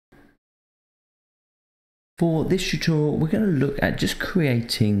For this tutorial, we're going to look at just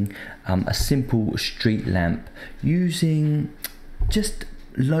creating a simple street lamp using just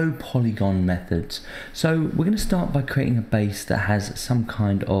low polygon methods. So we're going to start by creating a base that has some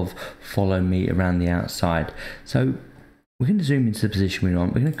kind of follow me around the outside. So we're going to zoom into the position we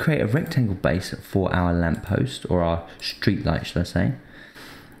want. We're going to create a rectangle base for our lamppost, or our street light, should I say.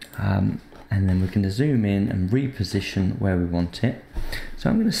 And then we're going to zoom in and reposition where we want it. So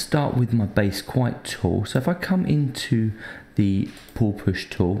I'm going to start with my base quite tall. So if I come into the pull push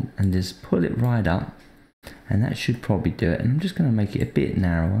tool and just pull it right up, and that should probably do it. And I'm just going to make it a bit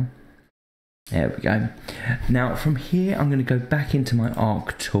narrower. There we go. Now from here, I'm going to go back into my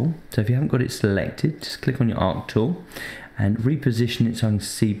arc tool. So if you haven't got it selected, just click on your arc tool and reposition it so I can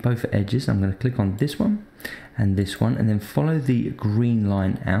see both edges. I'm going to click on this one, and then follow the green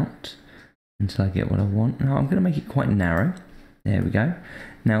line out until I get what I want. Now I'm going to make it quite narrow. There we go.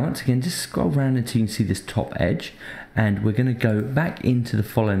 Now once again, just scroll around until you can see this top edge, and we're going to go back into the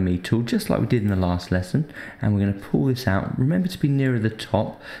follow me tool just like we did in the last lesson, and we're going to pull this out. Remember to be nearer the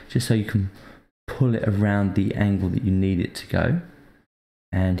top just so you can pull it around the angle that you need it to go.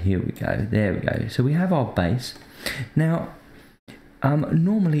 And here we go. There we go. So we have our base. Now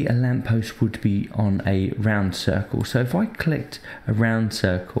normally a lamppost would be on a round circle, so if I clicked a round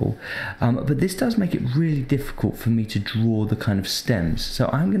circle, but this does make it really difficult for me to draw the kind of stems, so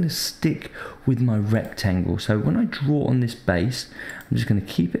I'm going to stick with my rectangle. So when I draw on this base, I'm just going to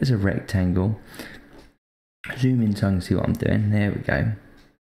keep it as a rectangle, zoom in so I can see what I'm doing. There we go,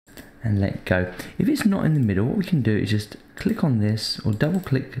 and let go. If it's not in the middle, what we can do is just click on this, or double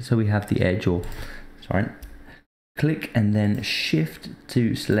click so we have the edge, or sorry, click and then shift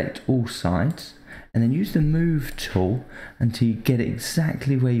to select all sides, and then use the move tool until you get it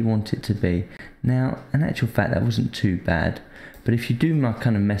exactly where you want it to be. Now in actual fact that wasn't too bad, but if you do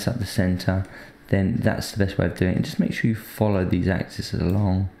kind of mess up the center, then that's the best way of doing it. Just make sure you follow these axes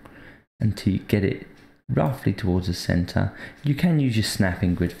along until you get it roughly towards the center. You can use your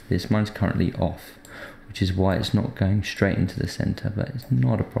snapping grid for this. Mine's currently off, which is why it's not going straight into the center, but it's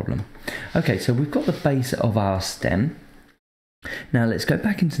not a problem. Okay, so we've got the base of our stem. Now let's go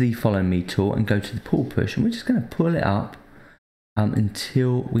back into the follow me tool and go to the pull push, and we're just going to pull it up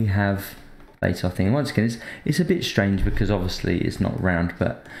until we have base our thing. And once again, it's a bit strange because obviously it's not round,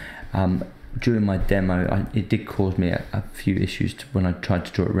 but during my demo it did cause me a few issues when I tried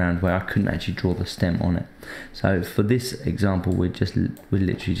to draw it round, where I couldn't actually draw the stem on it. So for this example, we're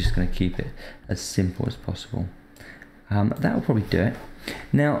literally just going to keep it as simple as possible. That will probably do it.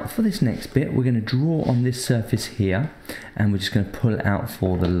 Now for this next bit, we're going to draw on this surface here, and we're just going to pull it out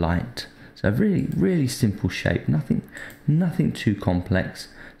for the light. So a really simple shape, nothing too complex.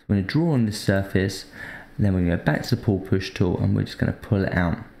 So we're going to draw on this surface, and then we're going to go back to the pull push tool, and we're just going to pull it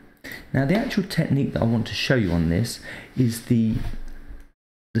out. Now the actual technique that I want to show you on this is the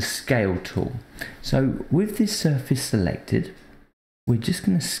scale tool. So with this surface selected, we're just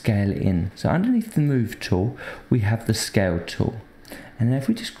going to scale it in. So underneath the move tool, we have the scale tool. And then if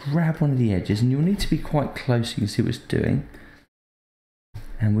we just grab one of the edges, and you'll need to be quite close so you can see what it's doing,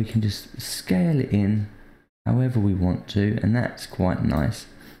 and we can just scale it in however we want to, and that's quite nice.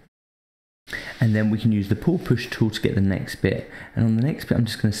 And then we can use the pull push tool to get the next bit, and on the next bit I'm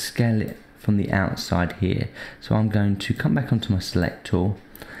just going to scale it from the outside here. So I'm going to come back onto my select tool,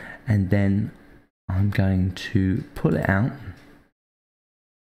 and then I'm going to pull it out,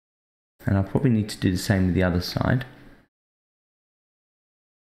 and I'll probably need to do the same with the other side.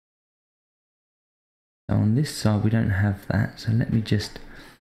 So on this side we don't have that, so let me just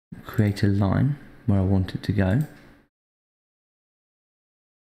create a line where I want it to go.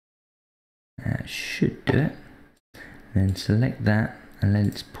 That should do it. Then select that, and then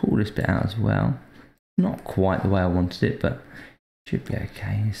let's pull this bit out as well. Not quite the way I wanted it, but it should be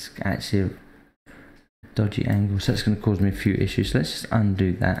okay. It's actually a dodgy angle, so that's going to cause me a few issues. So let's just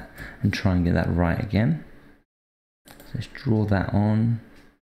undo that and try and get that right again. So let's draw that on.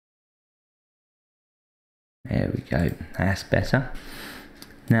 There we go, that's better.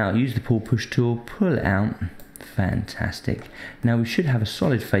 Now use the pull push tool, pull it out. Fantastic. Now we should have a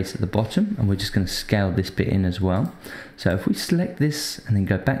solid face at the bottom, and we're just going to scale this bit in as well. So if we select this and then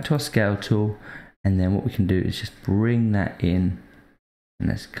go back to our scale tool, and then what we can do is just bring that in, and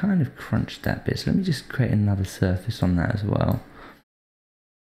let's kind of crunch that bit. So let me just create another surface on that as well.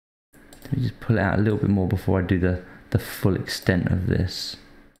 Let me just pull it out a little bit more before I do the full extent of this.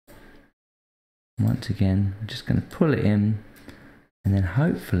 Once again, I'm just going to pull it in, and then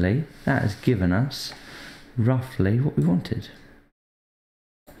hopefully that has given us roughly what we wanted.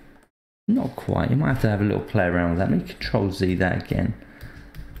 Not quite, you might have to have a little play around with that. Let me Control Z that again.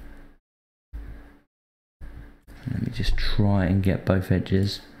 me just try and get both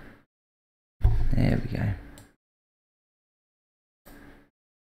edges. There we go.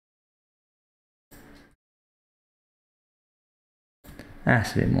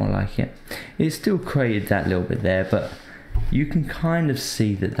 That's a bit more like it. It still created that little bit there, but you can kind of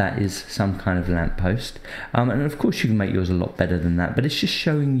see that that is some kind of lamppost. And of course you can make yours a lot better than that, but it's just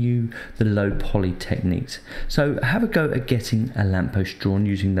showing you the low poly techniques. So have a go at getting a lamppost drawn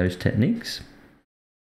using those techniques.